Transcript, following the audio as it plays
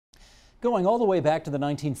Going all the way back to the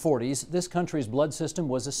 1940s, this country's blood system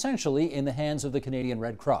was essentially in the hands of the Canadian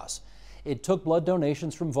Red Cross. It took blood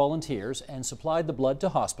donations from volunteers and supplied the blood to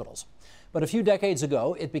hospitals. But a few decades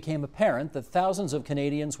ago, it became apparent that thousands of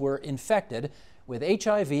Canadians were infected with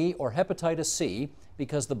HIV or hepatitis C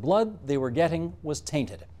because the blood they were getting was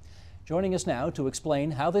tainted. Joining us now to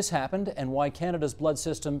explain how this happened and why Canada's blood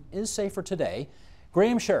system is safer today,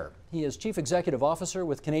 Graham Scher. He is Chief Executive Officer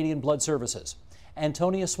with Canadian Blood Services.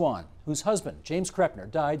 Antonia Swan, whose husband, James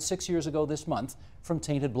Krepner, died 6 years ago this month from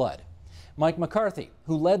tainted blood. Mike McCarthy,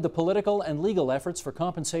 who led the political and legal efforts for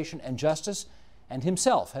compensation and justice, and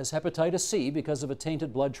himself has hepatitis C because of a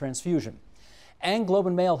tainted blood transfusion. And Globe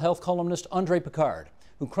and Mail health columnist André Picard,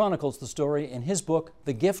 who chronicles the story in his book,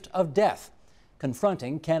 The Gift of Death,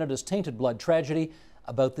 confronting Canada's tainted blood tragedy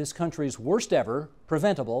about this country's worst ever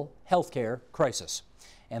preventable healthcare crisis.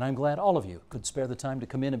 And I'm glad all of you could spare the time to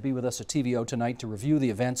come in and be with us at TVO tonight to review the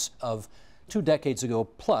events of 2 decades ago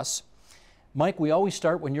plus. Mike, we always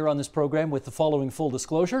start when you're on this program with the following full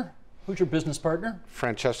disclosure. Who's your business partner?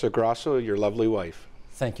 Francesca Grosso, your lovely wife.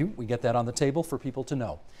 Thank you. We get that on the table for people to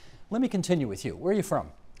know. Let me continue with you. Where are you from?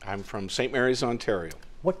 I'm from St. Mary's, Ontario.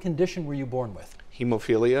 What condition were you born with?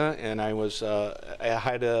 Hemophilia, and I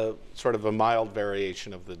had a sort of a mild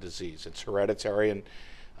variation of the disease. It's hereditary, and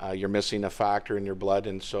you're missing a factor in your blood,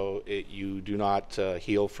 and so you do not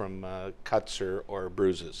heal from cuts or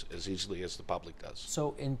bruises as easily as the public does.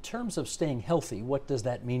 So in terms of staying healthy, what does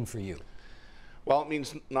that mean for you? Well, it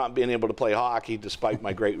means not being able to play hockey despite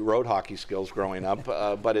my great road hockey skills growing up,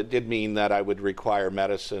 but it did mean that I would require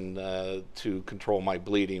medicine to control my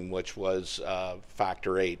bleeding, which was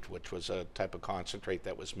factor VIII, which was a type of concentrate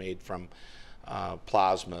that was made from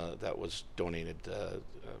plasma that was donated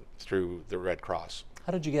through the Red Cross.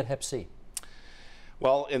 How did you get Hep C?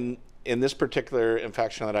 Well, in this particular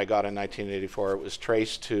infection that I got in 1984, it was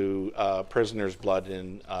traced to prisoner's blood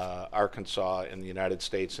in Arkansas in the United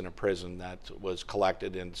States in a prison that was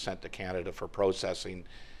collected and sent to Canada for processing,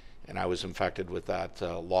 and I was infected with that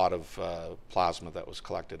lot of plasma that was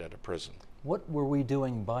collected at a prison. What were we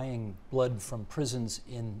doing buying blood from prisons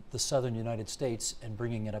in the southern United States and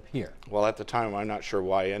bringing it up here? Well, at the time, I'm not sure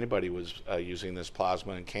why anybody was using this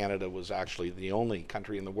plasma, and Canada was actually the only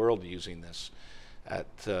country in the world using this.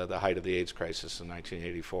 At the height of the AIDS crisis in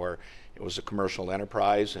 1984. It was a commercial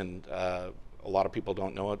enterprise, and a lot of people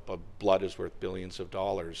don't know it, but blood is worth billions of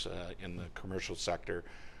dollars in the commercial sector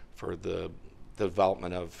for the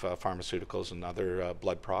development of pharmaceuticals and other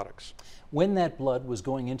blood products. When that blood was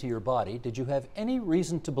going into your body, did you have any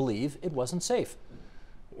reason to believe it wasn't safe?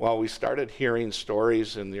 Well, we started hearing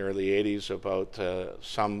stories in the early 80s about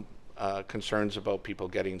some concerns about people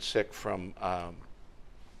getting sick from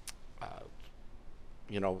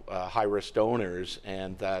high-risk donors,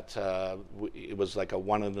 and that it was like a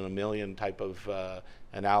 1 in a million type of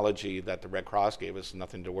analogy that the Red Cross gave us,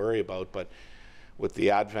 nothing to worry about. But with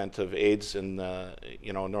the advent of AIDS in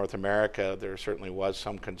North America, there certainly was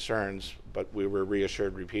some concerns, but we were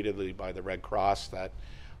reassured repeatedly by the Red Cross that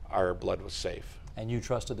our blood was safe. And you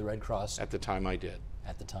trusted the Red Cross? At the time I did.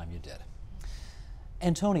 At the time you did.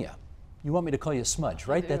 Antonia, you want me to call you Smudge,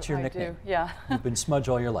 right? That's your nickname. I do, yeah. You've been Smudge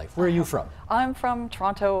all your life. Where are you from? I'm from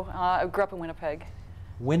Toronto. I grew up in Winnipeg.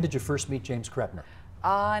 When did you first meet James Krepner?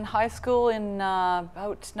 In high school in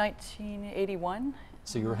about 1981.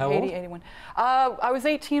 So you were how old? 81. I was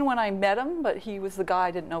 18 when I met him, but he was the guy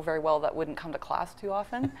I didn't know very well that wouldn't come to class too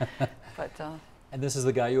often. And this is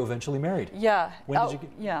the guy you eventually married? Yeah. When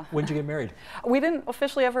did you get married? We didn't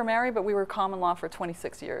officially ever marry, but we were common law for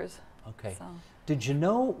 26 years. Okay. So. Did you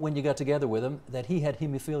know when you got together with him that he had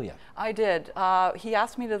hemophilia? I did. He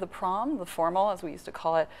asked me to the prom, the formal as we used to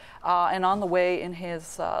call it, and on the way in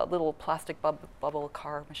his little plastic bubble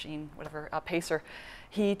car machine, whatever, pacer,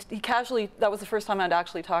 he casually, that was the first time I'd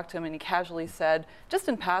actually talked to him, and he casually said, just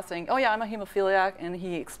in passing, oh yeah, I'm a hemophiliac, and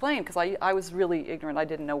he explained, because I was really ignorant, I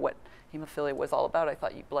didn't know what hemophilia was all about. I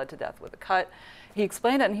thought you bled to death with a cut. He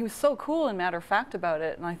explained it, and he was so cool and matter of fact about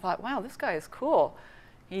it, and I thought, wow, this guy is cool.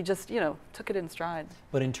 He just, took it in stride.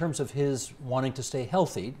 But in terms of his wanting to stay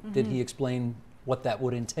healthy, did he explain what that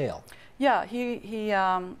would entail? Yeah, he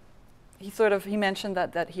mentioned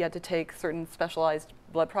that he had to take certain specialized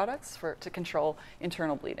blood products to control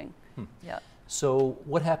internal bleeding. Yeah. So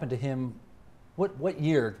what happened to him? What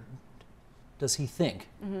year does he think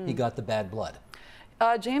he got the bad blood?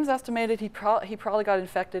 James estimated he probably got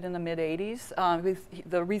infected in the mid-'80s.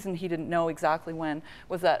 The reason he didn't know exactly when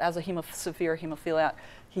was that as a severe hemophiliac,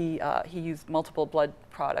 he used multiple blood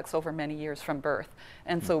products over many years from birth.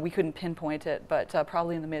 And so we couldn't pinpoint it, but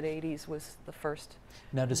probably in the mid-'80s was the first.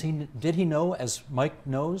 Now, did he know, as Mike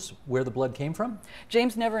knows, where the blood came from?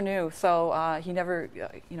 James never knew, so he never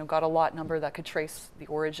got a lot number that could trace the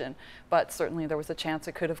origin. But certainly there was a chance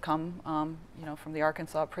it could have come from the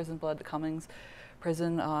Arkansas prison blood, the Cummings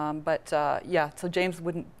prison. So James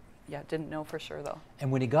didn't know for sure though.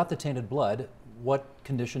 And when he got the tainted blood, what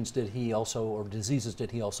conditions did he also, or diseases did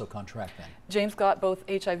he also contract then? James got both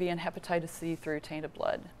HIV and hepatitis C through tainted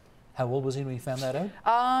blood. How old was he when he found that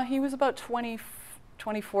out? He was about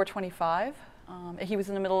 24, 25. He was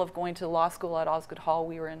in the middle of going to law school at Osgoode Hall.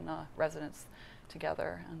 We were in residence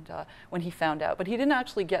together, and when he found out. But he didn't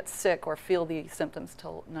actually get sick or feel the symptoms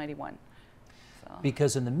till 91. So.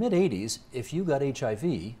 Because in the mid-'80s, if you got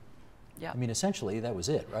HIV, yeah. I mean, essentially that was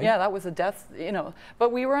it, right? Yeah, that was a death,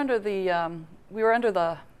 But we were under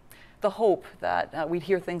the hope that we'd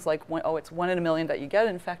hear things like, it's 1 in a million that you get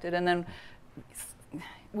infected, and then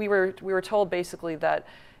we were told basically that,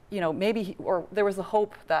 maybe, or there was a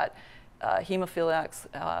hope that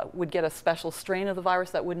hemophiliacs would get a special strain of the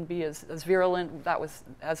virus that wouldn't be as virulent. That was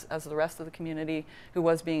as the rest of the community which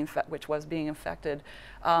was being infected.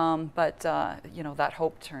 That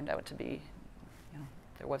hope turned out to be,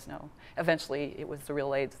 there was no. Eventually, it was the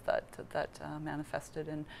real AIDS that manifested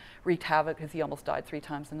and wreaked havoc, because he almost died 3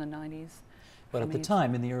 times in the 90s. But at the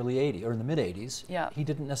time, in the early 80s, or in the mid-'80s, yeah. he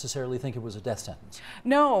didn't necessarily think it was a death sentence.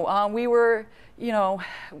 No, we were,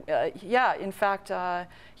 in fact,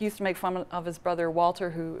 he used to make fun of his brother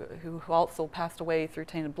Walter, who also passed away through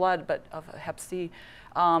tainted blood, but of hep C,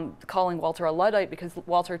 calling Walter a Luddite, because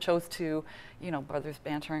Walter chose to, brothers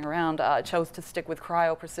bantering around, chose to stick with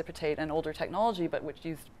cryoprecipitate and older technology, but which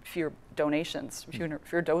used fewer donations,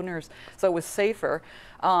 fewer donors, so it was safer.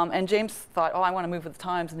 And James thought, I want to move with the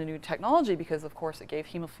times and the new technology, because of course it gave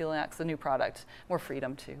hemophiliacs, the new product, more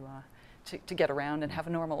freedom to get around and have a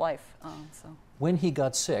normal life. When he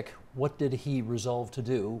got sick, what did he resolve to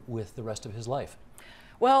do with the rest of his life?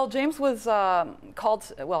 Well, James was he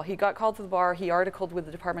got called to the bar. He articled with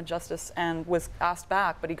the Department of Justice and was asked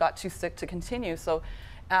back, but he got too sick to continue. So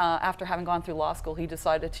after having gone through law school, he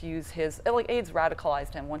decided to use his, AIDS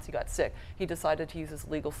radicalized him once he got sick. He decided to use his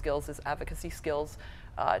legal skills, his advocacy skills,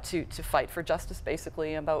 to fight for justice,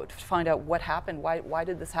 basically, to find out what happened. Why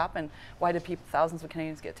did this happen? Why did thousands of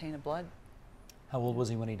Canadians get tainted blood? How old was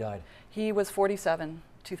he when he died? He was 47,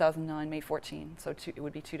 2009, May 14, so it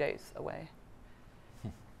would be 2 days away.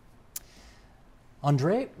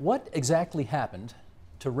 Andre, what exactly happened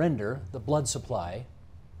to render the blood supply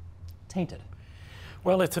tainted?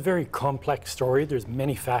 Well, it's a very complex story. There's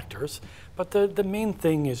many factors, but the main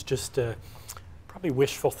thing is just probably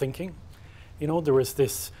wishful thinking. There was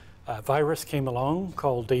this virus came along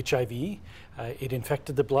called HIV. It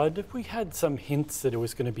infected the blood. We had some hints that it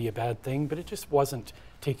was going to be a bad thing, but it just wasn't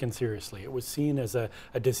taken seriously. It was seen as a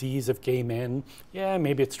disease of gay men. Yeah,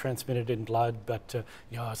 maybe it's transmitted in blood, but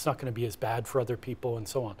it's not going to be as bad for other people, and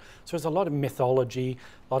so on. So there's a lot of mythology,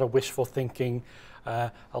 a lot of wishful thinking,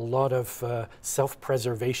 a lot of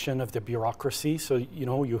self-preservation of the bureaucracy. So,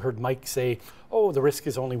 you heard Mike say, the risk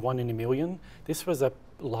is only 1 in a million. This was a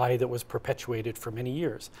lie that was perpetuated for many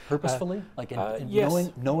years. Purposefully?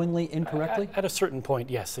 Yes. Knowingly, incorrectly? At a certain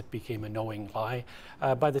point, yes, it became a knowing lie.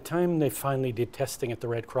 By the time they finally did testing at the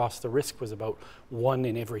Red Cross, the risk was about 1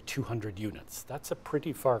 in every 200 units. That's a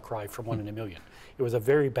pretty far cry from 1 in a million. It was a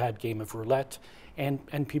very bad game of roulette,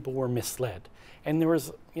 and people were misled. And there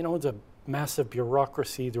was, the massive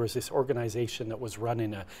bureaucracy. There was this organization that was run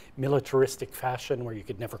in a militaristic fashion where you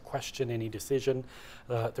could never question any decision.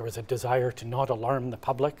 There was a desire to not alarm the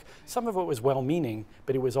public. Some of it was well-meaning,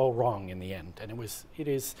 but it was all wrong in the end. And it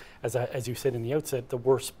is, as you said in the outset, the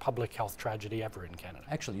worst public health tragedy ever in Canada.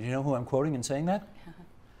 Actually, do you know who I'm quoting in saying that?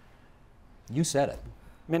 You said it.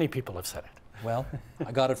 Many people have said it. Well,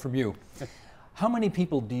 I got it from you. How many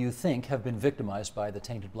people do you think have been victimized by the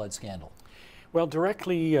tainted blood scandal? Well,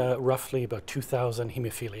 directly, roughly about 2,000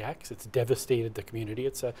 hemophiliacs. It's devastated the community.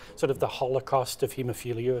 It's a sort of the Holocaust of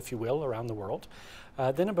hemophilia, if you will, around the world.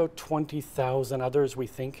 Then about 20,000 others we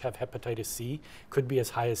think have hepatitis C. Could be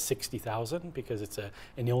as high as 60,000 because it's an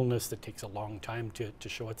illness that takes a long time to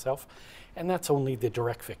show itself. And that's only the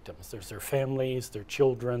direct victims. There's their families, their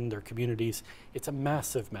children, their communities. It's a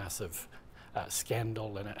massive, massive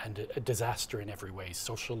scandal and a disaster in every way,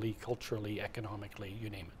 socially, culturally, economically, you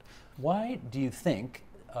name it. Why do you think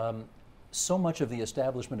so much of the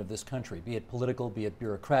establishment of this country, be it political, be it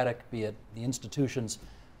bureaucratic, be it the institutions,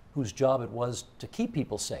 whose job it was to keep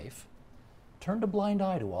people safe, turned a blind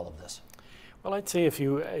eye to all of this? Well, I'd say if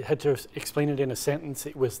you had to explain it in a sentence,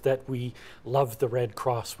 it was that we loved the Red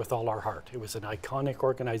Cross with all our heart. It was an iconic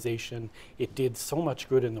organization. It did so much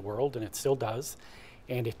good in the world, and it still does.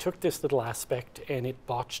 And it took this little aspect and it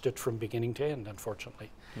botched it from beginning to end,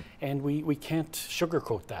 unfortunately. And we can't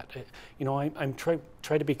sugarcoat that. You know, I'm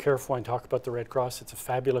try to be careful when I talk about the Red Cross. It's a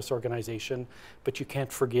fabulous organization, but you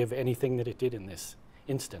can't forgive anything that it did in this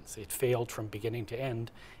instance. It failed from beginning to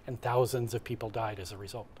end, and thousands of people died as a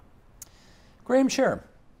result. Graham Sherm,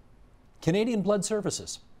 Canadian Blood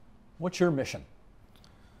Services, what's your mission?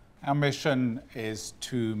 Our mission is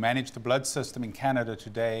to manage the blood system in Canada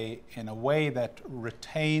today in a way that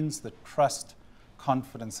retains the trust,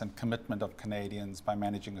 confidence and commitment of Canadians by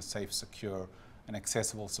managing a safe, secure and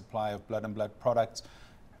accessible supply of blood and blood products.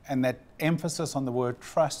 And that emphasis on the word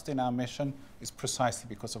trust in our mission is precisely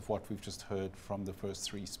because of what we've just heard from the first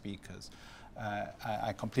three speakers.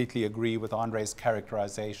 I completely agree with Andre's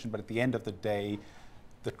characterization, but at the end of the day,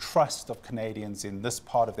 the trust of Canadians in this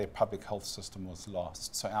part of their public health system was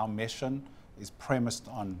lost. So our mission is premised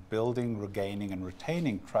on building, regaining and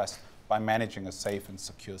retaining trust by managing a safe and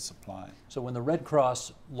secure supply. So when the Red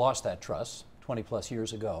Cross lost that trust 20 plus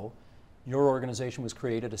years ago, your organization was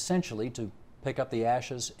created essentially to pick up the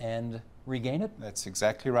ashes and regain it? That's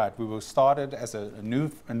exactly right. We were started as a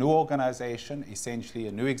new organization, essentially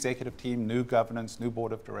a new executive team, new governance, new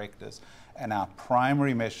board of directors, and our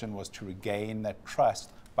primary mission was to regain that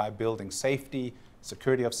trust by building safety,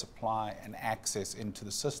 security of supply, and access into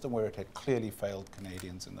the system where it had clearly failed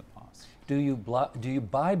Canadians in the past. Do you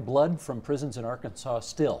buy blood from prisons in Arkansas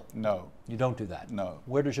still? No. You don't do that? No.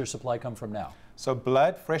 Where does your supply come from now? So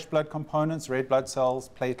blood, fresh blood components, red blood cells,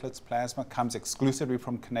 platelets, plasma, comes exclusively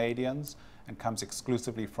from Canadians and comes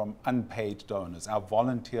exclusively from unpaid donors. Our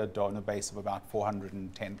volunteer donor base of about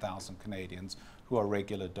 410,000 Canadians who are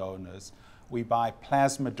regular donors. We buy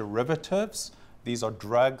plasma derivatives. These are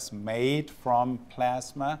drugs made from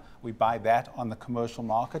plasma. We buy that on the commercial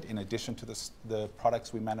market in addition to the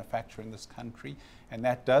products we manufacture in this country. And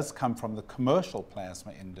that does come from the commercial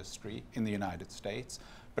plasma industry in the United States.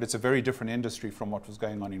 But it's a very different industry from what was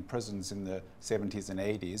going on in prisons in the 70s and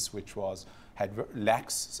 80s, which had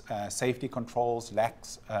lax safety controls,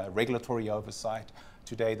 lax regulatory oversight.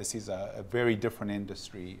 Today, this is a very different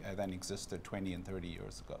industry than existed 20 and 30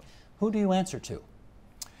 years ago. Who do you answer to?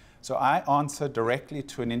 So I answer directly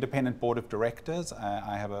to an independent board of directors.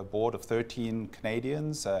 I have a board of 13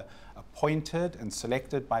 Canadians appointed and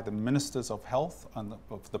selected by the ministers of health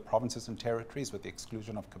of the provinces and territories with the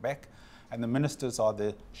exclusion of Quebec. And the ministers are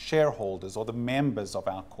the shareholders or the members of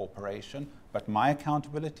our corporation. But my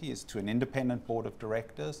accountability is to an independent board of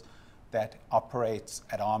directors that operates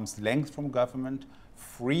at arm's length from government,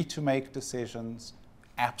 free to make decisions,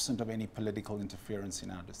 absent of any political interference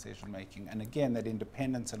in our decision making. And again, that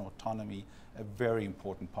independence and autonomy, a very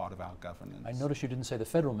important part of our governance. I noticed you didn't say the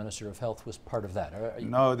federal Minister of Health was part of that.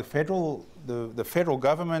 No, the federal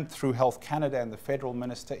government through Health Canada and the federal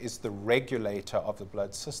minister is the regulator of the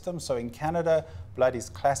blood system. So in Canada, blood is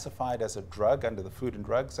classified as a drug under the Food and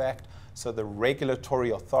Drugs Act. So the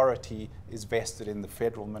regulatory authority is vested in the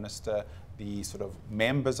federal minister. The sort of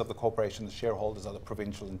members of the corporation, the shareholders, are the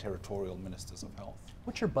provincial and territorial ministers of health.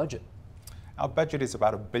 What's your budget? Our budget is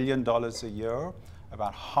about $1 billion a year.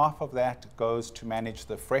 About half of that goes to manage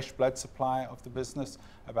the fresh blood supply of the business.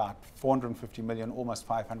 About 450 million, almost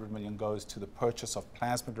 500 million goes to the purchase of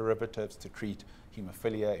plasma derivatives to treat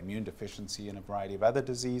hemophilia, immune deficiency, and a variety of other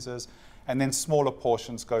diseases. And then smaller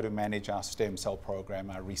portions go to manage our stem cell program,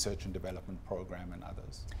 our research and development program, and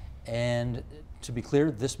others. And to be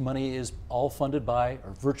clear, this money is all funded by,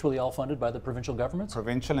 or virtually all funded by the provincial governments?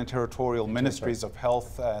 Provincial and territorial ministries of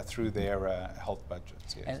health through their health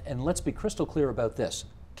budgets, yes. And let's be crystal clear about this.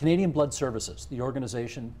 Canadian Blood Services, the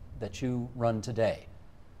organization that you run today,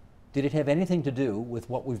 did it have anything to do with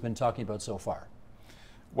what we've been talking about so far?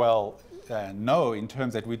 Well, no, in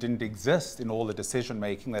terms that we didn't exist in all the decision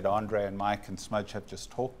making that Andre and Mike and Smudge have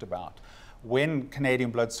just talked about. When Canadian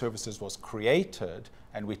Blood Services was created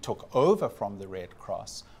and we took over from the Red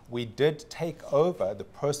Cross, we did take over the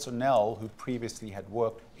personnel who previously had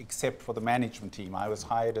worked except for the management team. I was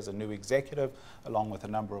hired as a new executive along with a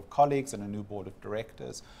number of colleagues and a new board of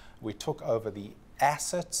directors. We took over the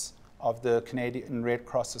assets of the Canadian Red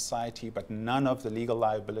Cross Society, but none of the legal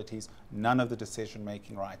liabilities, none of the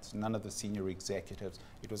decision-making rights, none of the senior executives.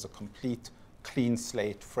 It was a complete clean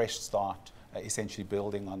slate, fresh start, essentially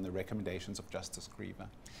building on the recommendations of Justice Creever.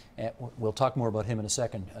 We'll talk more about him in a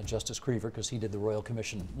second, Justice Creever, because he did the Royal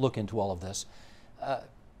Commission look into all of this.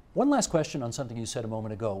 One last question on something you said a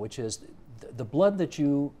moment ago, which is the blood that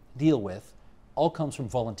you deal with all comes from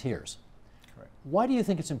volunteers. Correct. Why do you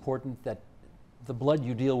think it's important that the blood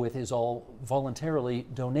you deal with is all voluntarily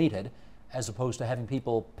donated as opposed to having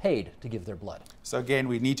people paid to give their blood? So again,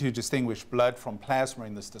 we need to distinguish blood from plasma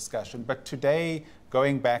in this discussion. But today,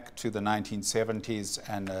 going back to the 1970s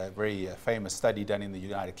and a very famous study done in the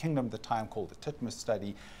United Kingdom at the time called the Titmus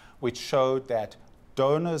study, which showed that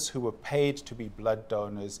donors who were paid to be blood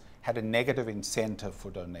donors had a negative incentive for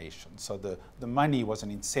donation. So the money was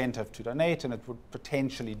an incentive to donate, and it would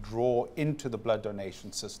potentially draw into the blood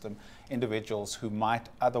donation system individuals who might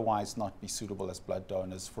otherwise not be suitable as blood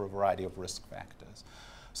donors for a variety of risk factors.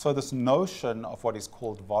 So this notion of what is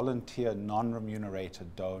called volunteer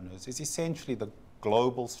non-remunerated donors is essentially the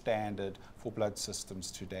global standard for blood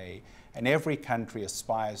systems today, and every country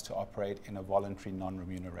aspires to operate in a voluntary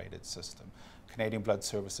non-remunerated system. Canadian Blood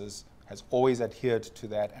Services has always adhered to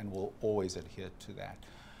that and will always adhere to that.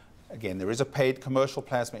 Again, there is a paid commercial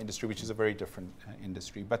plasma industry, which is a very different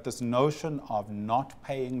industry, but this notion of not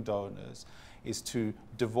paying donors is to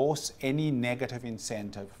divorce any negative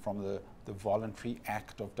incentive from the voluntary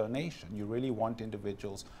act of donation. You really want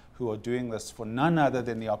individuals who are doing this for none other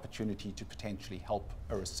than the opportunity to potentially help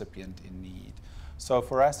a recipient in need. So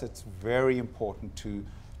for us, it's very important to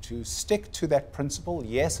stick to that principle.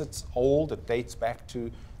 Yes, it's old, it dates back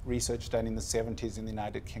to research done in the 70s in the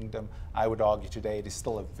United Kingdom. I would argue today it is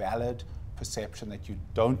still a valid perception that you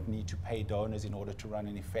don't need to pay donors in order to run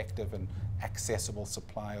an effective and accessible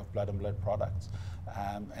supply of blood and blood products.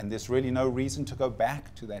 And there's really no reason to go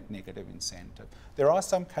back to that negative incentive. There are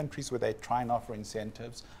some countries where they try and offer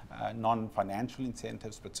incentives, non-financial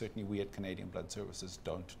incentives, but certainly we at Canadian Blood Services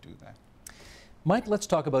don't do that. Mike, let's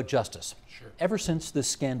talk about justice. Sure. Ever since this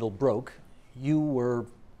scandal broke, you were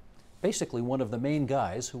basically one of the main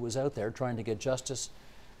guys who was out there trying to get justice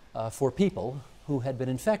for people who had been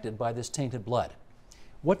infected by this tainted blood.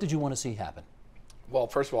 What did you want to see happen? Well,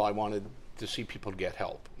 first of all, I wanted to see people get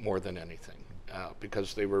help more than anything,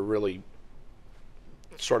 because they were really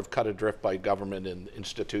sort of cut adrift by government and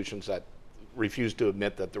institutions that refused to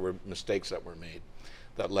admit that there were mistakes that were made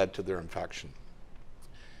that led to their infection.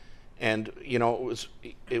 And you know,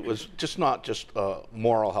 it was just not just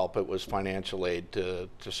moral help; it was financial aid to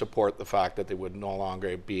support the fact that they would no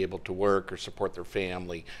longer be able to work or support their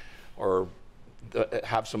family, or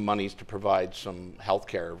have some monies to provide some health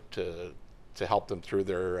care to help them through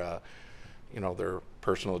their their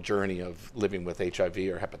personal journey of living with HIV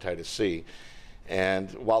or hepatitis C.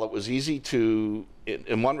 And while it was easy to,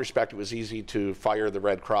 in one respect, it was easy to fire the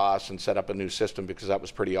Red Cross and set up a new system, because that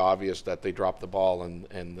was pretty obvious that they dropped the ball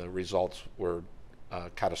and the results were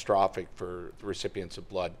catastrophic for the recipients of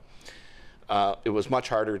blood. It was much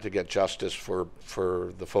harder to get justice for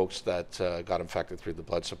the folks that got infected through the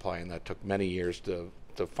blood supply, and that took many years to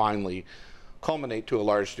finally culminate to a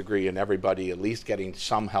large degree in everybody at least getting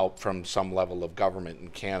some help from some level of government in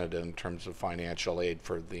Canada in terms of financial aid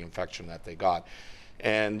for the infection that they got.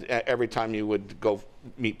 And every time you would go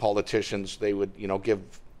meet politicians, they would, give,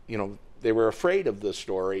 they were afraid of the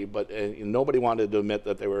story, but nobody wanted to admit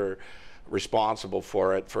that they were responsible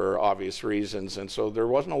for it for obvious reasons. And so there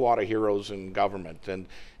wasn't a lot of heroes in government. And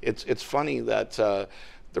it's funny that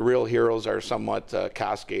the real heroes are somewhat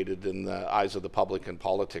cascaded in the eyes of the public in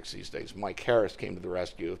politics these days. Mike Harris came to the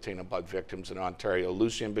rescue of tainted blood victims in Ontario.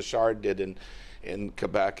 Lucien Bouchard did in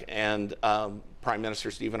Quebec, and Prime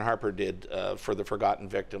Minister Stephen Harper did for the forgotten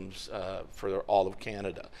victims for all of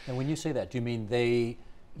Canada. And when you say that, do you mean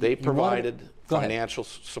they provided financial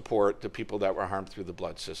support to people that were harmed through the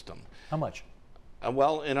blood system? How much?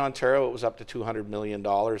 Well, in Ontario, it was up to $200 million.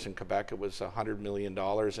 In Quebec, it was $100 million.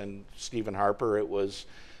 And Stephen Harper, it was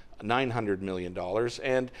 $900 million.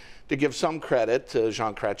 And to give some credit to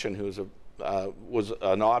Jean Chrétien, who was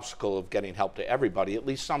an obstacle of getting help to everybody, at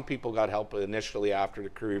least some people got help initially after the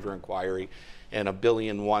Carriver inquiry, and $1.1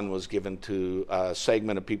 billion was given to a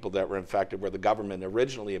segment of people that were infected where the government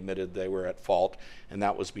originally admitted they were at fault, and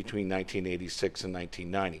that was between 1986 and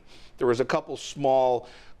 1990. There was a couple small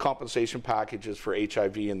compensation packages for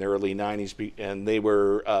HIV in the early 90s, and they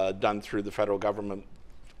were done through the federal government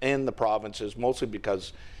and the provinces, mostly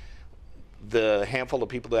because the handful of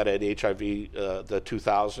people that had HIV, the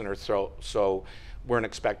 2,000 or so, weren't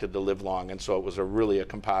expected to live long, and so it was really a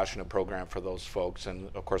compassionate program for those folks. And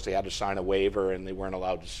of course, they had to sign a waiver, and they weren't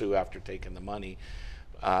allowed to sue after taking the money.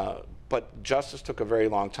 But justice took a very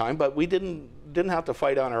long time. But we didn't have to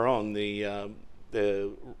fight on our own. The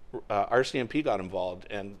RCMP got involved,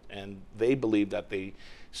 and they believed that they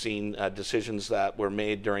seen decisions that were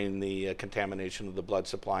made during the contamination of the blood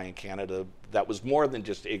supply in Canada that was more than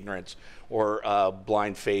just ignorance or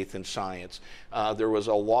blind faith in science. There was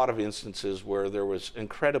a lot of instances where there was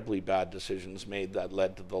incredibly bad decisions made that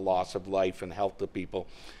led to the loss of life and health of people.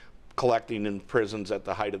 Collecting in prisons at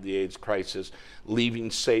the height of the AIDS crisis, leaving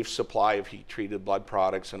safe supply of heat-treated blood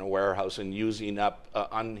products in a warehouse and using up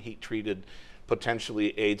unheat-treated,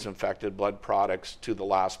 potentially AIDS-infected blood products to the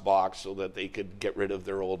last box so that they could get rid of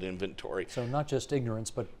their old inventory. So not just ignorance,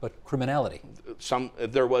 but criminality.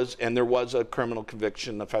 There was a criminal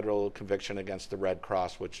conviction, a federal conviction against the Red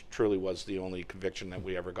Cross, which truly was the only conviction that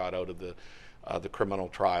we ever got out of the criminal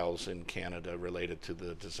trials in Canada related to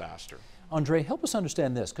the disaster. Andre, help us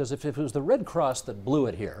understand this, because if it was the Red Cross that blew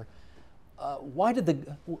it here,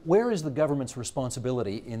 where is the government's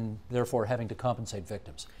responsibility in therefore having to compensate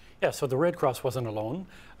victims? Yeah, so the Red Cross wasn't alone.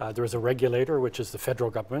 There was a regulator, which is the federal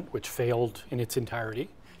government, which failed in its entirety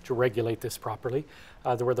to regulate this properly.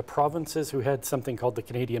 There were the provinces who had something called the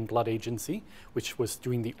Canadian Blood Agency, which was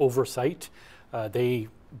doing the oversight. They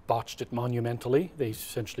botched it monumentally. They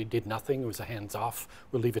essentially did nothing. It was a hands-off.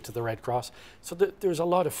 We'll leave it to the Red Cross. So there's a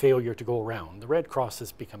lot of failure to go around. The Red Cross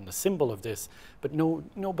has become the symbol of this, but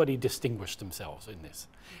nobody distinguished themselves in this.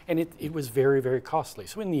 And it was very, very costly.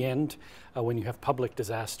 So in the end, when you have public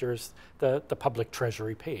disasters, the public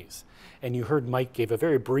treasury pays. And you heard Mike gave a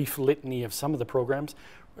very brief litany of some of the programs.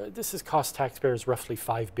 This has cost taxpayers roughly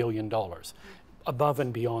 $5 billion. Above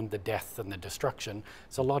and beyond the death and the destruction,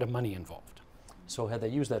 there's a lot of money involved. So had they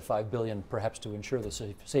used that $5 billion perhaps to ensure the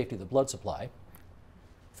safety of the blood supply,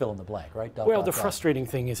 fill in the blank, right? Well, the frustrating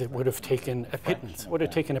thing is it would have taken a pittance. Would have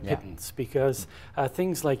taken a pittance because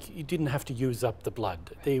things like you didn't have to use up the blood.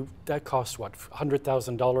 That cost what,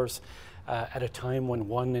 $100,000 at a time when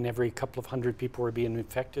 1 in every couple of hundred people were being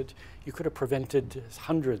infected. You could have prevented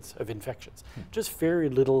hundreds of infections. Just very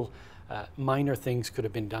little minor things could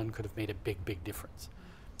have been done. Could have made a big, big difference.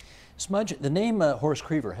 Smudge, the name Horace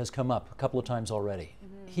Creever has come up a couple of times already.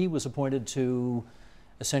 He was appointed to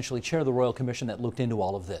essentially chair the Royal Commission that looked into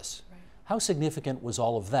all of this. Right. How significant was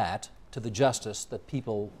all of that to the justice that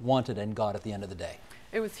people wanted and got at the end of the day?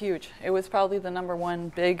 It was huge. It was probably the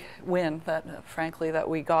 #1 big win that, frankly, that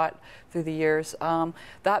we got through the years.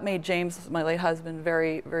 That made James, my late husband,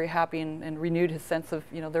 very, very happy and renewed his sense of,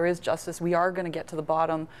 there is justice. We are going to get to the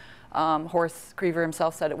bottom. Horace Creever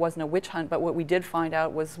himself said it wasn't a witch hunt, but what we did find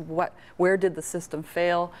out was where did the system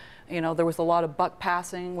fail. There was a lot of buck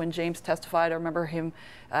passing when James testified. I remember him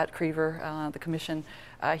at Creever, the commission.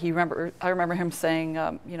 I remember him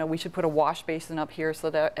saying, we should put a wash basin up here so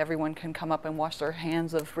that everyone can come up and wash their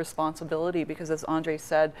hands of responsibility. Because as Andre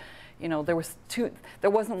said, there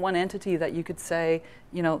wasn't one entity that you could say,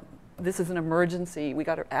 this is an emergency, we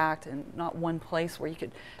got to act, and not one place where you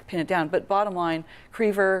could pin it down. But bottom line,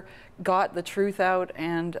 Creever got the truth out,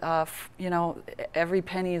 and every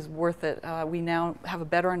penny is worth it. We now have a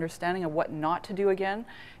better understanding of what not to do again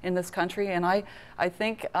in this country. And I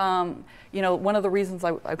think, one of the reasons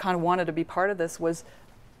I kind of wanted to be part of this was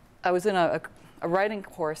I was in a writing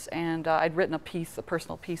course, and I'd written a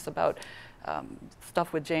personal piece about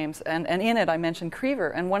stuff with James, and in it I mentioned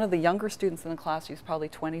Creever, and one of the younger students in the class, she's probably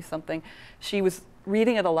 20-something, she was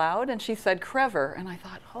reading it aloud and she said Crever, and I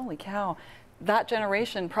thought, holy cow, that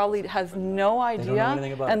generation probably has no idea. They don't know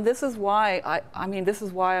anything about and it. This is why this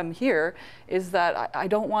is why I'm here, is that I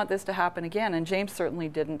don't want this to happen again. And James certainly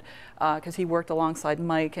didn't, because he worked alongside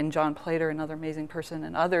Mike and John Plater, another amazing person,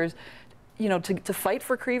 and others, to fight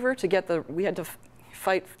for Creever, we had to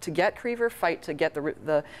fight to get Creever, fight to get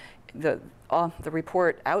the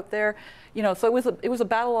report out there, so it was a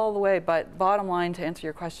battle all the way. But bottom line, to answer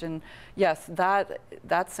your question, yes,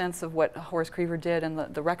 that sense of what Horace Creever did and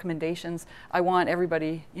the recommendations, I want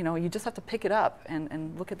everybody, you just have to pick it up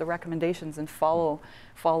and look at the recommendations and follow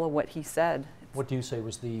what he said. What do you say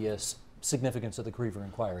was the significance of the Creever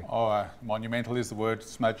inquiry? Monumental is the word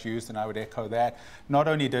Smudge used, and I would echo that. Not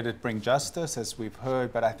only did it bring justice, as we've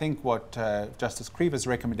heard, but I think what Justice Creever's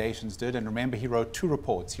recommendations did, and remember he wrote 2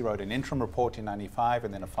 reports. He wrote an interim report in '95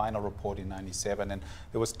 and then a final report in '97, and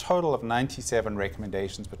there was a total of 97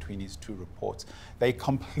 recommendations between these 2 reports. They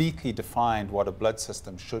completely defined what a blood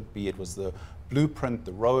system should be. It was the blueprint,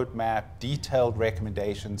 the roadmap, detailed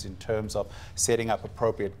recommendations in terms of setting up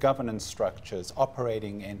appropriate governance structures,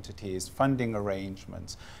 operating entities, funding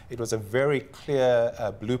arrangements. It was a very clear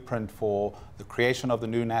blueprint for the creation of the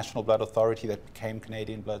new National Blood Authority that became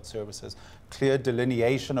Canadian Blood Services, clear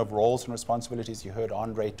delineation of roles and responsibilities. You heard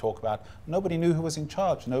Andre talk about nobody knew who was in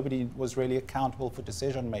charge. Nobody was really accountable for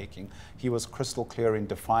decision making. He was crystal clear in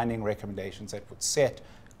defining recommendations that would set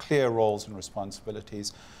clear roles and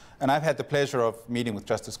responsibilities. And I've had the pleasure of meeting with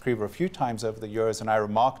Justice Kriever a few times over the years, and I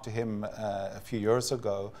remarked to him a few years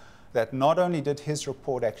ago that not only did his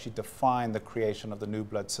report actually define the creation of the new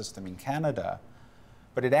blood system in Canada,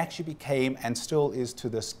 but it actually became, and still is to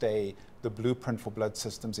this day, the blueprint for blood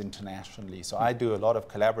systems internationally. So I do a lot of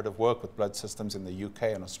collaborative work with blood systems in the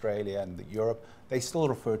UK and Australia and Europe. They still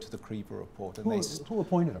refer to the Kriever report. And who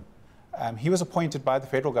appointed him? He was appointed by the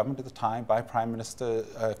federal government at the time, by Prime Minister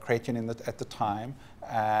Chrétien at the time,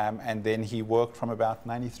 and then he worked from about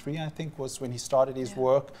 93, I think, was when he started his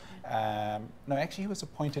work. No, actually, he was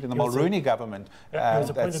appointed in the Mulroney government. He was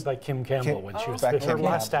appointed by Kim Campbell when she was her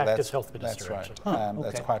last act as health minister. That's right.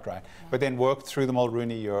 That's quite right. But then worked through the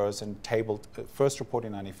Mulroney years and tabled first report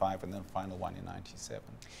in 95 and then final one in 97.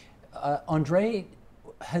 Andre,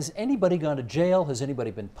 has anybody gone to jail? Has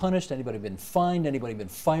anybody been punished? Anybody been fined? Anybody been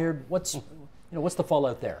fired? What's the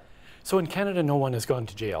fallout there? So in Canada, no one has gone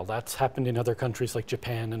to jail. That's happened in other countries like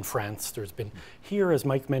Japan and France. There's been, here, as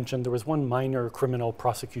Mike mentioned, there was one minor criminal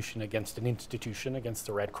prosecution against an institution, against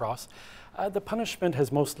the Red Cross. The punishment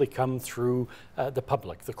has mostly come through the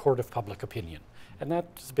public, the court of public opinion. And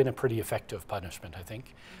that's been a pretty effective punishment, I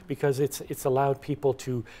think, because it's allowed people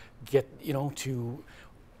to get, to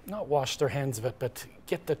not wash their hands of it, but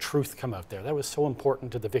get the truth come out there. That was so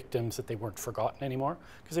important to the victims that they weren't forgotten anymore,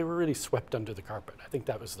 because they were really swept under the carpet. I think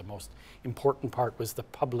that was the most important part, was the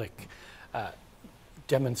public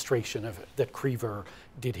demonstration of that Kriever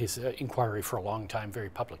did his inquiry for a long time very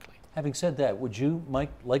publicly. Having said that, would you,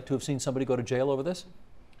 Mike, like to have seen somebody go to jail over this?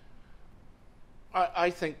 I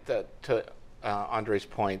think that, to Andre's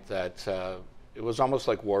point, that it was almost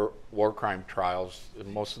like war crime trials.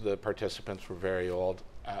 Most of the participants were very old.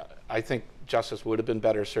 I think justice would have been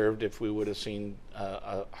better served if we would have seen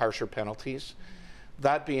harsher penalties.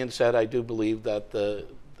 That being said, I do believe that the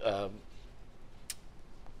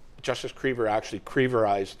Justice Kriever actually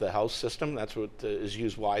Krieverized the health system. That's what is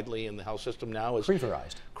used widely in the health system now. Is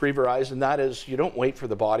Krieverized. Krieverized, and that is, you don't wait for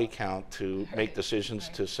the body count to make decisions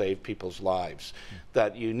to save people's lives.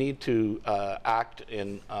 That you need to act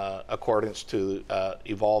in accordance to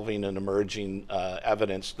evolving and emerging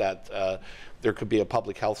evidence that there could be a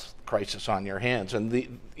public health crisis on your hands. And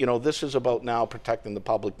this is about now protecting the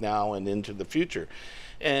public now and into the future.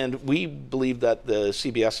 And we believe that the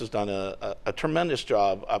CBS has done a tremendous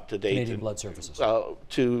job up to date. Canadian Blood Services.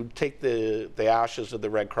 To take the ashes of the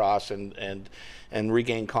Red Cross and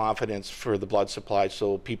regain confidence for the blood supply,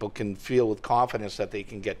 so people can feel with confidence that they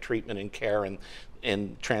can get treatment and care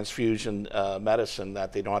and transfusion medicine,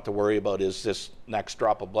 that they don't have to worry about, is this next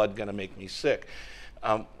drop of blood going to make me sick?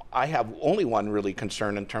 I have only one really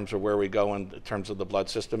concern in terms of where we go in terms of the blood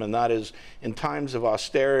system, and that is in times of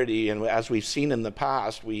austerity, and as we've seen in the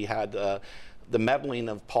past, we had the meddling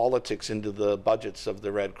of politics into the budgets of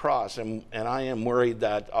the Red Cross, and I am worried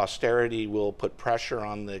that austerity will put pressure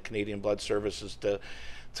on the Canadian Blood Services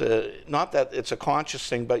to not that it's a conscious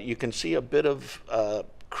thing, but you can see a bit of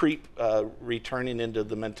creep returning into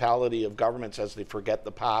the mentality of governments as they forget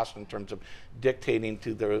the past in terms of dictating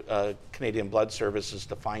to the Canadian Blood Services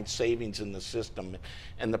to find savings in the system,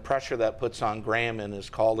 and the pressure that puts on Graham and his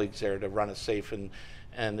colleagues there to run a safe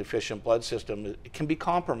and efficient blood system. It can be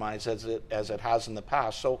compromised as it has in the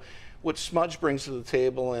past. So what Smudge brings to the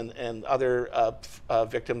table and other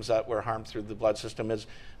victims that were harmed through the blood system is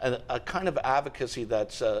a kind of advocacy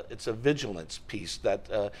that's it's a vigilance piece,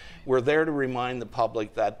 that we're there to remind the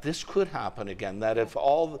public that this could happen again, that if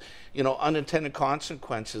all unintended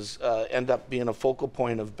consequences end up being a focal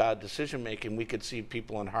point of bad decision making, we could see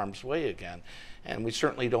people in harm's way again. And we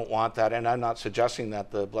certainly don't want that, and I'm not suggesting that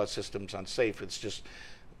the blood system's unsafe. It's just,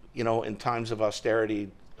 in times of austerity,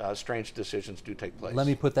 strange decisions do take place. Let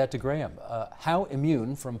me put that to Graham. How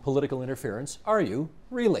immune from political interference are you,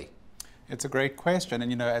 really? It's a great question.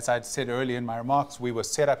 And, as I said earlier in my remarks, we were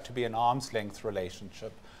set up to be an arm's length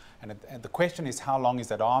relationship. And the question is, how long is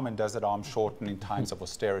that arm, and does that arm shorten in times of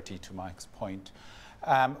austerity, to Mike's point?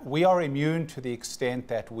 We are immune to the extent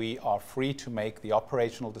that we are free to make the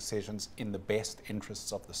operational decisions in the best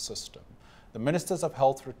interests of the system. The Ministers of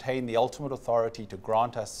Health retain the ultimate authority to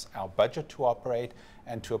grant us our budget to operate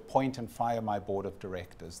and to appoint and fire my board of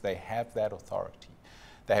directors. They have that authority.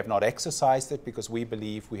 They have not exercised it because we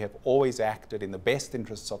believe we have always acted in the best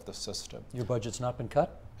interests of the system. Your budget's not been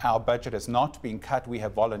cut? Our budget has not been cut. We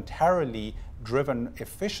have voluntarily driven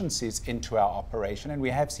efficiencies into our operation, and we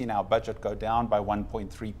have seen our budget go down by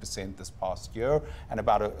 1.3% this past year and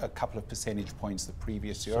about a couple of percentage points the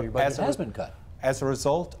previous year. So your budget has been cut? As a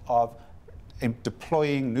result of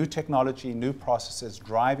deploying new technology, new processes,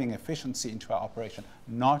 driving efficiency into our operation,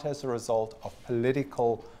 not as a result of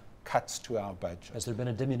political cuts to our budget. Has there been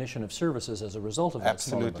a diminution of services as a result of that?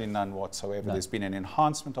 Absolutely none whatsoever. None. There's been an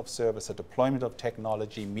enhancement of service, a deployment of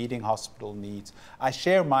technology, meeting hospital needs. I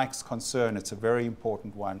share Mike's concern. It's a very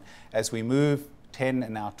important one. As we move 10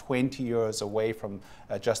 and now 20 years away from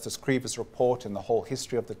Justice Creever's report and the whole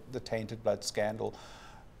history of the tainted blood scandal,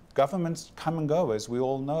 governments come and go, as we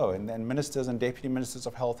all know, and then ministers and deputy ministers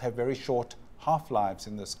of health have very short half-lives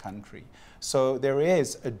in this country. So there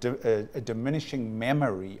is a diminishing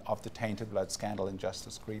memory of the tainted blood scandal in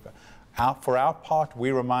Justice Creever. For our part,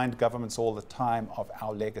 we remind governments all the time of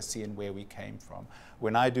our legacy and where we came from.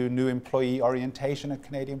 When I do new employee orientation at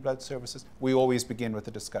Canadian Blood Services, we always begin with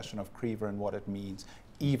a discussion of Creever and what it means,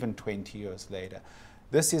 even 20 years later.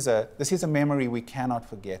 This is a memory we cannot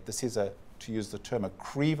forget. This is to use the term, a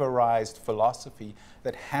Creeverized philosophy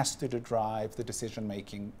that has to drive the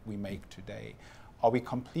decision-making we make today. Are we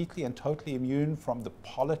completely and totally immune from the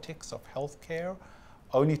politics of healthcare?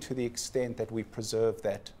 Only to the extent that we preserve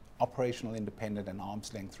that operational independent and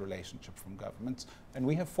arm's length relationship from governments, and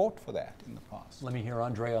we have fought for that in the past. Let me hear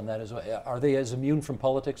Andre on that as well. Are they as immune from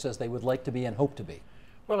politics as they would like to be and hope to be?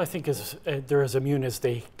 Well, I think they're as immune as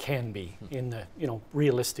they can be,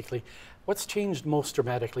 realistically. What's changed most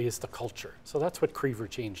dramatically is the culture. So that's what Creever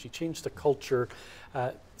changed. He changed the culture.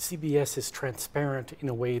 CBS is transparent in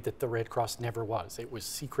a way that the Red Cross never was. It was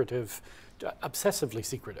secretive, obsessively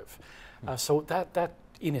secretive. So that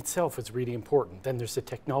in itself is really important. Then there's the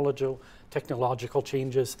technological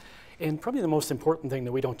changes. And probably the most important thing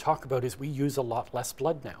that we don't talk about is we use a lot less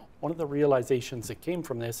blood now. One of the realizations that came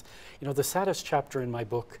from this, the saddest chapter in my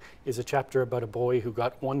book is a chapter about a boy who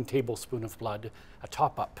got 1 tablespoon of blood, a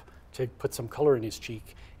top-up, to put some color in his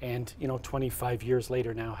cheek, and 25 years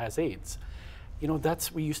later now has AIDS.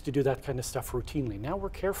 We used to do that kind of stuff routinely. Now we're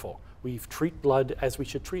careful. We treat blood as we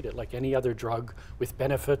should treat it, like any other drug, with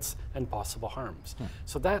benefits and possible harms.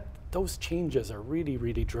 So those changes are really,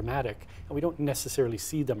 really dramatic, and we don't necessarily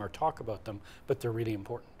see them or talk about them, but they're really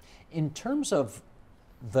important. In terms of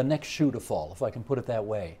the next shoe to fall, if I can put it that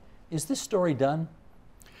way, is this story done?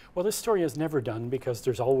 Well, this story is never done because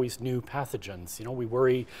there's always new pathogens. We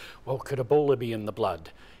worry, well, could Ebola be in the blood?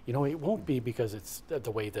 It won't be because it's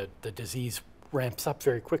the way that the disease ramps up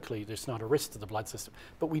very quickly. There's not a risk to the blood system,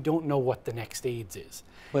 but we don't know what the next AIDS is.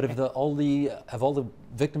 But have all the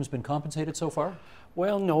victims been compensated so far?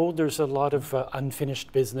 Well, no, there's a lot of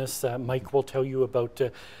unfinished business. Mike will tell you about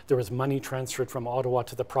there was money transferred from Ottawa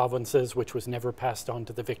to the provinces, which was never passed on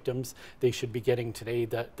to the victims. They should be getting today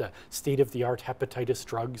the state-of-the-art hepatitis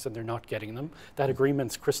drugs, and they're not getting them. That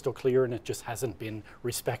agreement's crystal clear, and it just hasn't been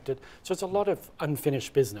respected. So it's a lot of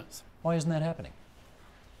unfinished business. Why isn't that happening?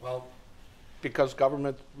 Well, because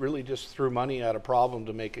government really just threw money at a problem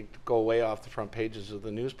to make it go away off the front pages of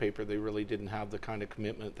the newspaper. They really didn't have the kind of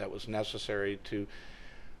commitment that was necessary to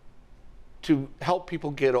help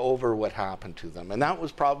people get over what happened to them. And that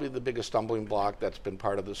was probably the biggest stumbling block that's been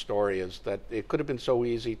part of the story, is that it could have been so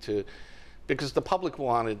easy because the public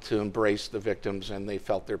wanted to embrace the victims and they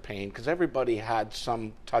felt their pain, because everybody had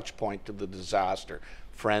some touch point to the disaster.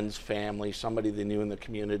 Friends, family, somebody they knew in the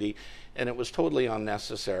community, and it was totally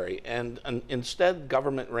unnecessary. And instead,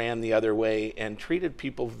 government ran the other way and treated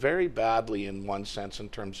people very badly in one sense, in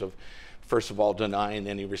terms of, first of all, denying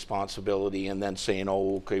any responsibility and then saying,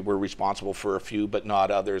 oh, okay, we're responsible for a few but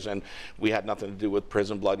not others, and we had nothing to do with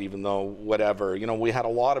prison blood, even though whatever. We had a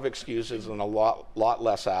lot of excuses and a lot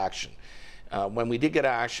less action. When we did get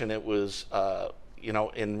action, it was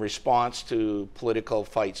in response to political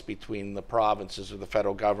fights between the provinces or the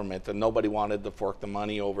federal government, and nobody wanted to fork the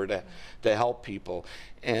money over to help people.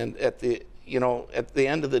 And at the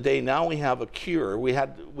end of the day, now we have a cure. We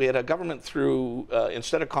had a government through,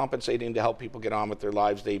 instead of compensating to help people get on with their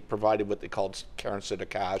lives, they provided what they called care instead of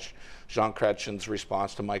cash. Jean Chrétien's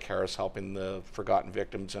response to Mike Harris helping the forgotten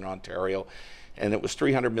victims in Ontario. And it was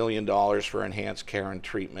 $300 million for enhanced care and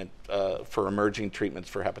treatment, for emerging treatments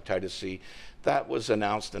for hepatitis C. That was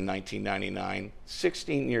announced in 1999.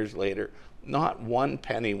 16 years later, not one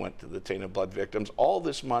penny went to the tainted blood victims. All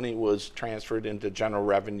this money was transferred into general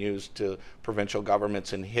revenues to provincial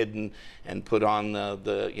governments and hidden and put on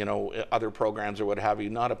the other programs or what have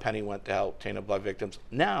you. Not a penny went to help tainted blood victims.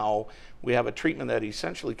 Now we have a treatment that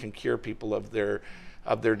essentially can cure people of their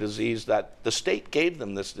disease, that the state gave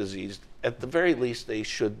them this disease. At the very least, they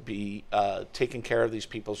should be taking care of these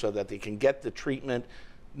people so that they can get the treatment,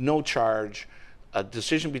 no charge, a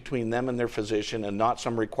decision between them and their physician, and not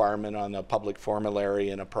some requirement on a public formulary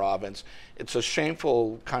in a province. It's a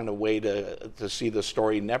shameful kind of way to see the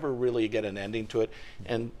story never really get an ending to it.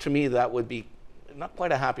 And to me, that would be not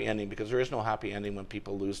quite a happy ending, because there is no happy ending when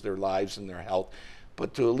people lose their lives and their health.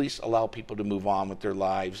 but to at least allow people to move on with their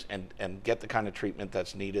lives and get the kind of treatment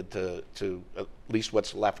that's needed to at least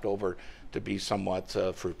what's left over to be somewhat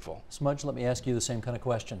fruitful. Smudge, let me ask you the same kind of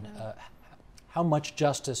question. How much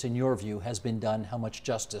justice, in your view, has been done? How much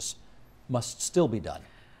justice must still be done?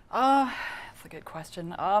 That's a good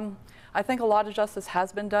question. I think a lot of justice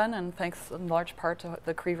has been done, and thanks in large part to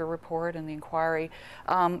the Crever report and the inquiry.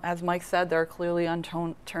 As Mike said, there are clearly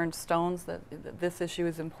unturned stones. That this issue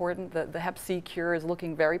is important. The Hep C cure is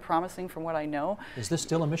looking very promising from what I know. Is this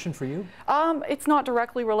still a mission for you? It's not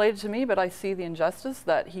directly related to me, but I see the injustice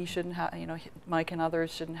that he shouldn't have, Mike and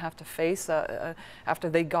others shouldn't have to face after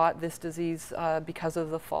they got this disease because of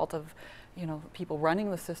the fault of people running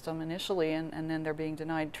the system initially, and then they're being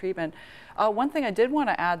denied treatment. One thing I did want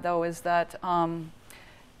to add, though, is that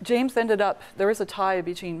James ended up, there is a tie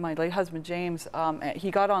between my late husband, James. He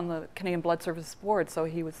got on the Canadian Blood Services Board, so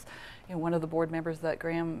he was one of the board members that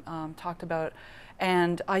Graham talked about.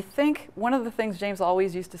 And I think one of the things James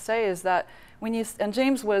always used to say is that and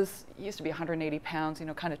James used to be 180 pounds,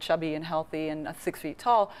 kind of chubby and healthy and 6 feet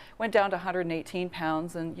tall, went down to 118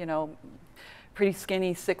 pounds and, pretty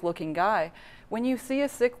skinny, sick-looking guy. When you see a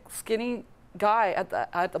sick, skinny guy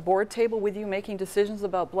at the board table with you making decisions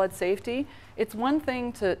about blood safety, it's one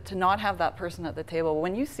thing to not have that person at the table.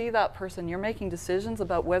 When you see that person, you're making decisions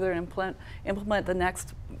about whether to implement the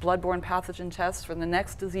next bloodborne pathogen test for the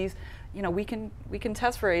next disease. We can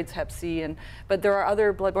test for AIDS, Hep C, but there are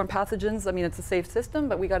other bloodborne pathogens. I mean, it's a safe system,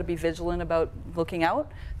 but we got to be vigilant about looking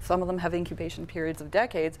out. Some of them have incubation periods of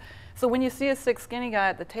decades. So when you see a sick, skinny guy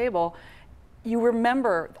at the table, you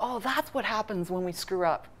remember, oh, that's what happens when we screw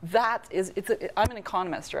up. I'm an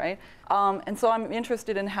economist, right? And so I'm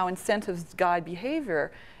interested in how incentives guide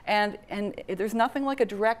behavior. And there's nothing like a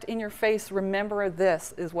direct in-your-face, remember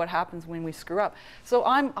this is what happens when we screw up. So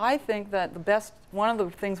I think that one of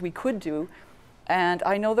the things we could do, and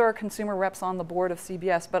I know there are consumer reps on the board of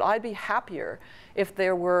CBS, but I'd be happier if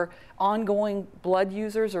there were ongoing blood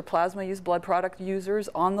users or plasma use blood product users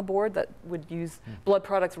on the board that would use blood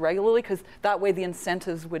products regularly, because that way the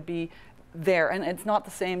incentives would be there. And it's not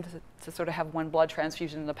the same to sort of have one blood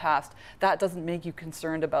transfusion in the past. That doesn't make you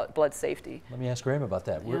concerned about blood safety. Let me ask Graham about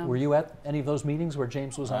that. Yeah. Were you at any of those meetings where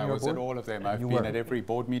James was on your board? I was at all of them. I've been at every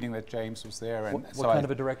board meeting that James was there. And what kind of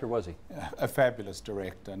a director was he? A fabulous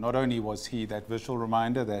director. Not only was he that visual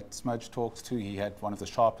reminder that Smudge talks to, he had one of the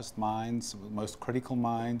sharpest minds, most critical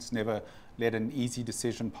minds, never let an easy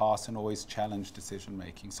decision pass and always challenged decision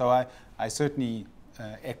making. So I certainly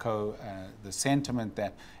echo the sentiment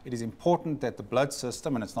that it is important that the blood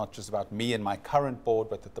system, and it's not just about me and my current board,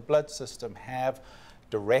 but that the blood system have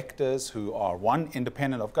directors who are, one,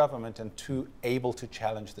 independent of government, and two, able to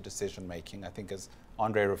challenge the decision making. I think, as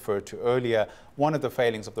Andre referred to earlier, one of the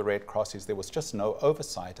failings of the Red Cross is there was just no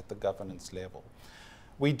oversight at the governance level.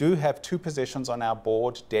 We do have two positions on our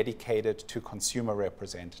board dedicated to consumer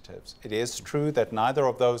representatives. It is true that neither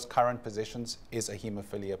of those current positions is a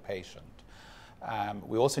hemophilia patient.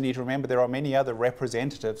 We also need to remember there are many other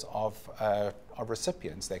representatives of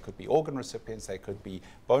recipients. They could be organ recipients, they could be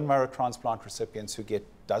bone marrow transplant recipients who get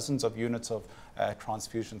dozens of units of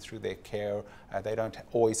transfusion through their care. They don't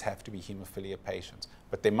always have to be hemophilia patients.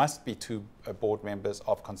 But there must be two board members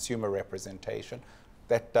of consumer representation.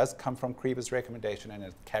 That does come from Crever's recommendation, and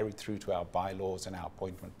it's carried through to our bylaws and our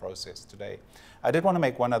appointment process today. I did want to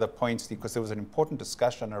make one other point, because there was an important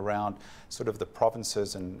discussion around sort of the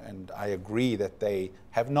provinces, and I agree that they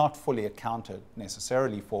have not fully accounted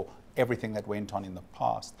necessarily for everything that went on in the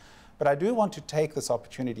past. But I do want to take this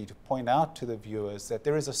opportunity to point out to the viewers that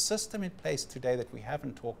there is a system in place today that we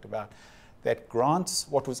haven't talked about that grants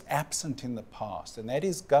what was absent in the past, and that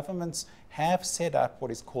is governments have set up what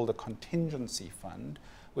is called a contingency fund,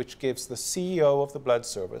 which gives the CEO of the blood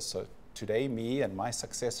service, so today me and my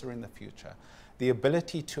successor in the future, the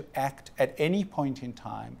ability to act at any point in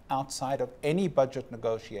time outside of any budget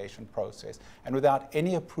negotiation process and without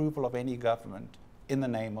any approval of any government in the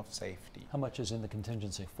name of safety. How much is in the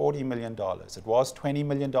contingency? $40 million. It was $20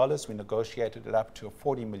 million. We negotiated it up to a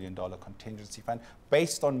 $40 million contingency fund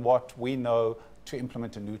based on what we know to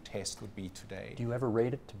implement a new test would be today. Do you ever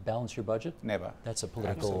rate it to balance your budget? Never. That's a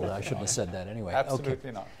political, I shouldn't have said that anyway.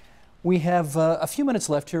 Absolutely not. We have a few minutes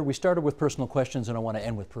left here. We started with personal questions, and I want to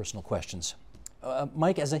end with personal questions.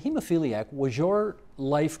 Mike, as a hemophiliac, was your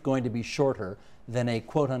life going to be shorter than a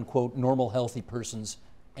quote-unquote normal healthy person's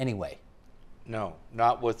anyway? No,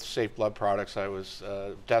 not with safe blood products. I was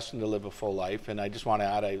destined to live a full life, and I just want to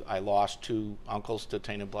add, I lost two uncles to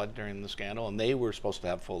tainted blood during the scandal, and they were supposed to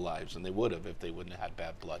have full lives, and they would have if they wouldn't have had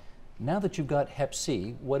bad blood. Now that you've got Hep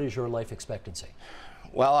C, what is your life expectancy?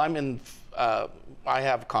 Well, I'm in I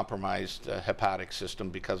have compromised hepatic system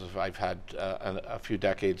because I've had a few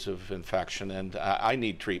decades of infection, and I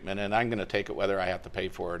need treatment, and I'm going to take it whether I have to pay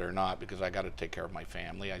for it or not, because I got to take care of my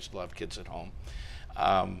family. I still have kids at home.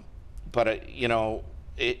 But you know,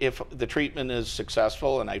 if the treatment is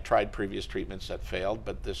successful, and I tried previous treatments that failed,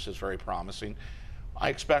 but this is very promising, I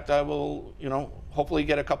expect I will, you know, hopefully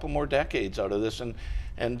get a couple more decades out of this,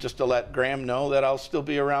 and just to let Graham know that I'll still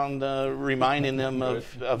be around, reminding him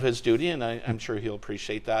of his duty, and I'm sure he'll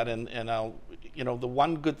appreciate that. And I'll, you know, the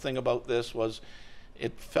one good thing about this was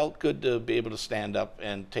it felt good to be able to stand up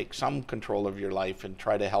and take some control of your life and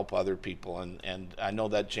try to help other people. And I know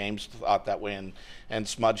that James thought that way, and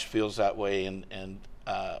Smudge feels that way, and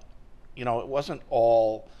you know, it wasn't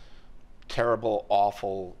all terrible,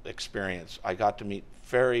 awful experience. I got to meet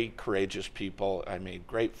very courageous people. I made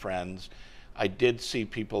great friends. I did see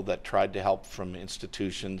people that tried to help from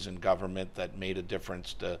institutions and government that made a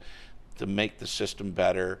difference to make the system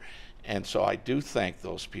better. And so I do thank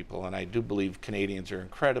those people, and I do believe Canadians are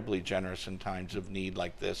incredibly generous in times of need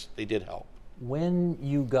like this. They did help. When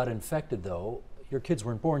you got infected, though, your kids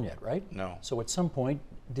weren't born yet, right? No. So at some point,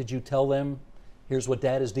 did you tell them, here's what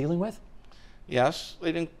Dad is dealing with? Yes,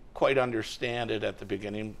 they didn't quite understand it at the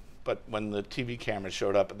beginning, but when the TV cameras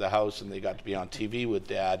showed up at the house and they got to be on TV with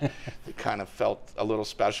Dad, it kind of felt a little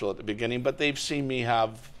special at the beginning. But they've seen me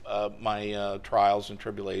have my trials and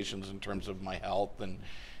tribulations in terms of my health,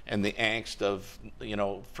 and the angst of, you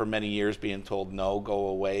know, for many years being told, no, go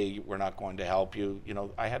away, we're not going to help you. You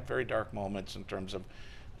know, I had very dark moments in terms of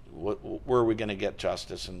where are we going to get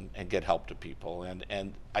justice and get help to people.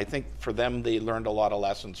 And I think for them, they learned a lot of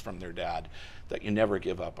lessons from their dad, that you never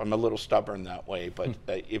give up. I'm a little stubborn that way, but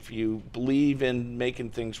if you believe in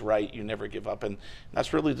making things right, you never give up. And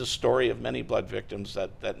that's really the story of many blood victims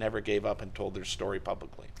that never gave up and told their story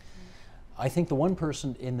publicly. I think the one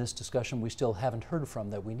person in this discussion we still haven't heard from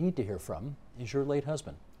that we need to hear from is your late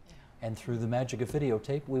husband. Yeah. And through the magic of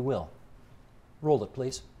videotape, we will. Roll it,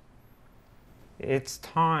 please. It's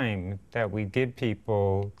time that we give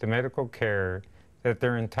people the medical care that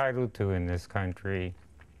they're entitled to in this country,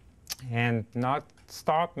 and not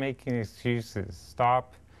stop making excuses,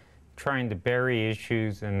 stop trying to bury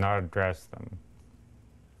issues and not address them.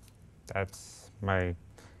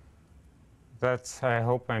 I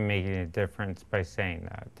hope I'm making a difference by saying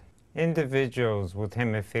that. Individuals with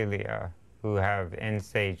hemophilia who have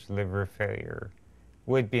end-stage liver failure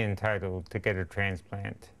would be entitled to get a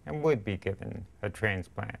transplant and would be given a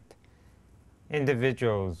transplant.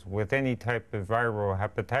 Individuals with any type of viral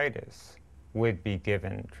hepatitis would be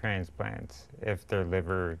given transplants if their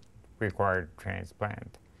liver required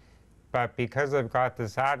transplant. But because I've got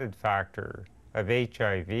this added factor of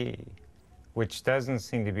HIV, which doesn't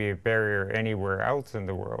seem to be a barrier anywhere else in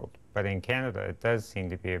the world, but in Canada it does seem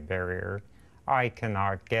to be a barrier, I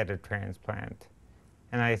cannot get a transplant.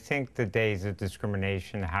 And I think the days of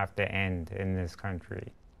discrimination have to end in this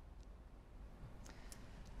country.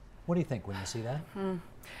 What do you think when you see that?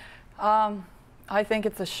 I think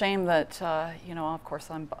it's a shame that, you know, of course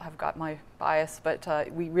I've got my bias, but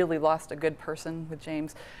we really lost a good person with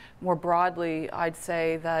James. More broadly, I'd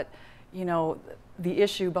say that, you know, the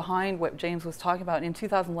issue behind what James was talking about, in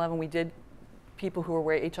 2011 people who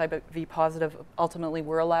were HIV positive ultimately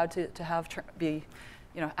were allowed to have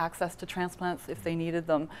access to transplants if they needed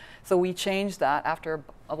them. So we changed that after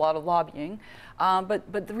a lot of lobbying.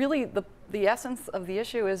 But really the essence of the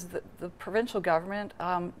issue is that the provincial government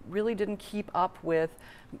really didn't keep up with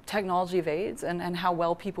technology of AIDS and how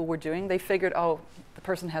well people were doing. They figured, oh, the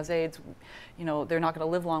person has AIDS, you know, they're not going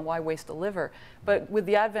to live long, why waste a liver? But with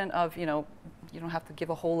the advent of, you know, you don't have to give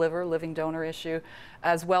a whole liver, living donor issue,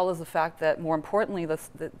 as well as the fact that, more importantly,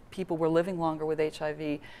 that people were living longer with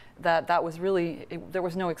HIV, that was really, there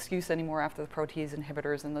was no excuse anymore after the protease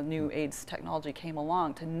inhibitors and the new AIDS technology came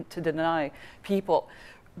along to deny people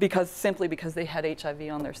simply because they had HIV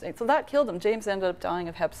on their state. So that killed him. James ended up dying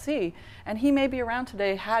of Hep C, and he may be around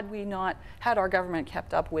today had our government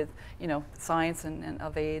kept up with, you know, science and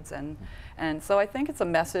of AIDS, and so I think it's a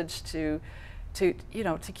message to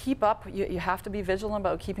keep up. You have to be vigilant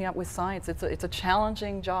about keeping up with science. It's a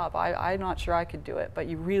challenging job. I'm not sure I could do it, but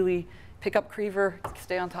you really pick up Creever,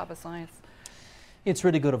 stay on top of science. It's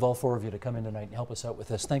really good of all four of you to come in tonight and help us out with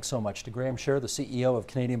this. Thanks so much to Graham Scher, the CEO of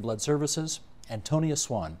Canadian Blood Services, Antonia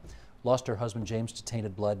Swan, lost her husband James to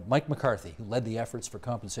tainted blood, Mike McCarthy, who led the efforts for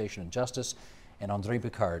compensation and justice, and André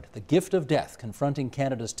Picard, The Gift of Death, Confronting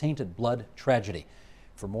Canada's Tainted Blood Tragedy.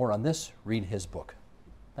 For more on this, read his book.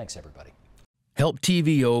 Thanks, everybody. Help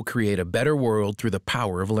TVO create a better world through the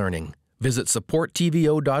power of learning. Visit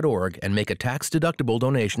supporttvo.org and make a tax-deductible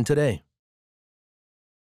donation today.